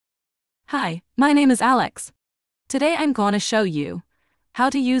Hi, my name is Alex. Today I'm going to show you how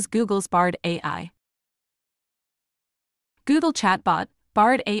to use Google's Bard AI. Google ChatBot,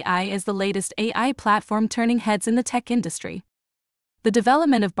 Bard AI is the latest AI platform turning heads in the tech industry. The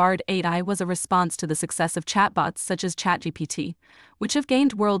development of Bard AI was a response to the success of chatbots such as ChatGPT, which have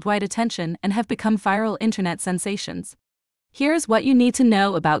gained worldwide attention and have become viral internet sensations. Here's what you need to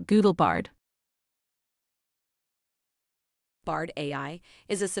know about Google Bard. Bard AI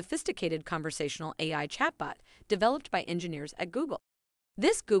is a sophisticated conversational AI chatbot developed by engineers at Google.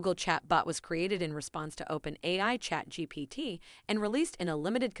 This Google chatbot was created in response to OpenAI ChatGPT and released in a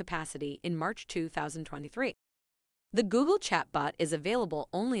limited capacity in March 2023. The Google chatbot is available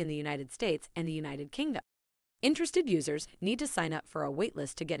only in the United States and the United Kingdom. Interested users need to sign up for a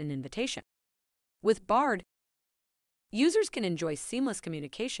waitlist to get an invitation. With Bard, users can enjoy seamless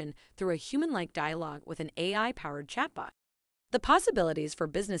communication through a human-like dialogue with an AI-powered chatbot. The possibilities for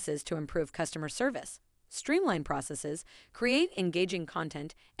businesses to improve customer service, streamline processes, create engaging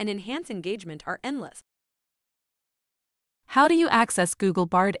content, and enhance engagement are endless. How do you access Google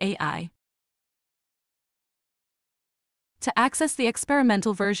Bard AI? To access the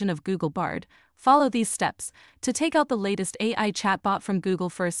experimental version of Google Bard, follow these steps to take out the latest AI chatbot from Google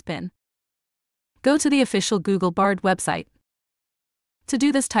for a spin. Go to the official Google Bard website. To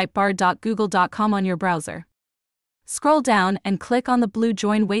do this, type bard.google.com on your browser. Scroll down and click on the blue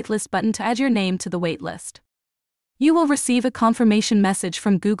Join Waitlist button to add your name to the waitlist. You will receive a confirmation message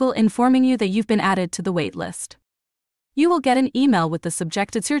from Google informing you that you've been added to the waitlist. You will get an email with the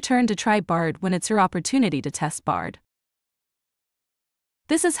subject "It's your turn to try Bard" when it's your opportunity to test Bard.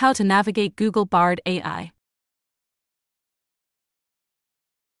 This is how to navigate Google Bard AI.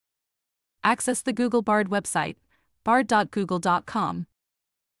 Access the Google Bard website, bard.google.com.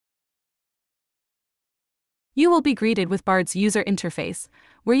 You will be greeted with Bard's user interface,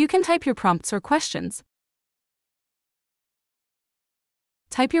 where you can type your prompts or questions.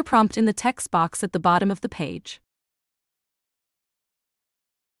 Type your prompt in the text box at the bottom of the page.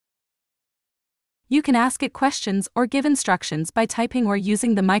 You can ask it questions or give instructions by typing or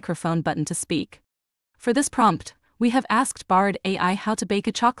using the microphone button to speak. For this prompt, we have asked Bard AI how to bake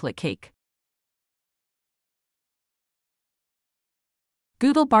a chocolate cake.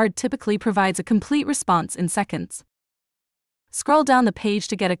 Google Bard typically provides a complete response in seconds. Scroll down the page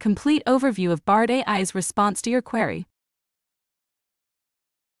to get a complete overview of Bard AI's response to your query.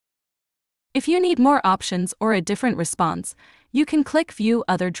 If you need more options or a different response, you can click View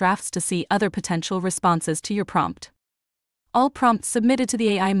Other Drafts to see other potential responses to your prompt. All prompts submitted to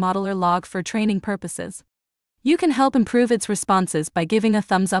the AI model are logged for training purposes. You can help improve its responses by giving a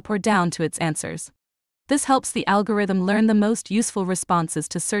thumbs up or down to its answers. This helps the algorithm learn the most useful responses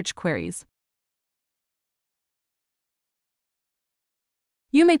to search queries.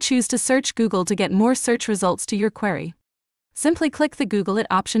 You may choose to search Google to get more search results to your query. Simply click the Google It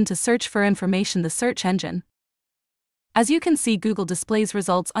option to search for information in the search engine. As you can see, Google displays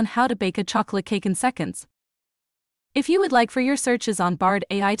results on how to bake a chocolate cake in seconds. If you would like for your searches on Bard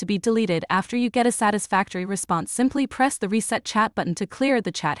AI to be deleted after you get a satisfactory response, simply press the Reset Chat button to clear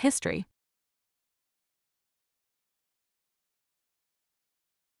the chat history.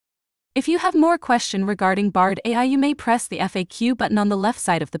 If you have more questions regarding Bard AI, you may press the FAQ button on the left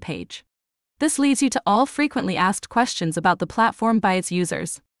side of the page. This leads you to all frequently asked questions about the platform by its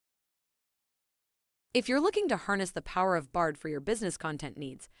users. If you're looking to harness the power of Bard for your business content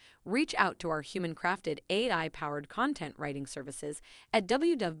needs, reach out to our human-crafted AI-powered content writing services at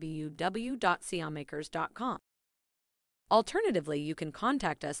www.sionmakers.com. Alternatively, you can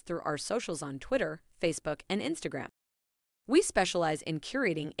contact us through our socials on Twitter, Facebook, and Instagram. We specialize in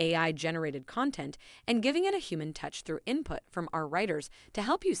curating AI-generated content and giving it a human touch through input from our writers to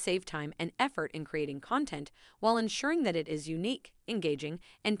help you save time and effort in creating content while ensuring that it is unique, engaging,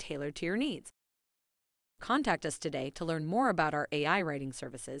 and tailored to your needs. Contact us today to learn more about our AI writing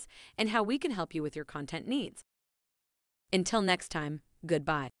services and how we can help you with your content needs. Until next time,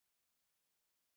 goodbye.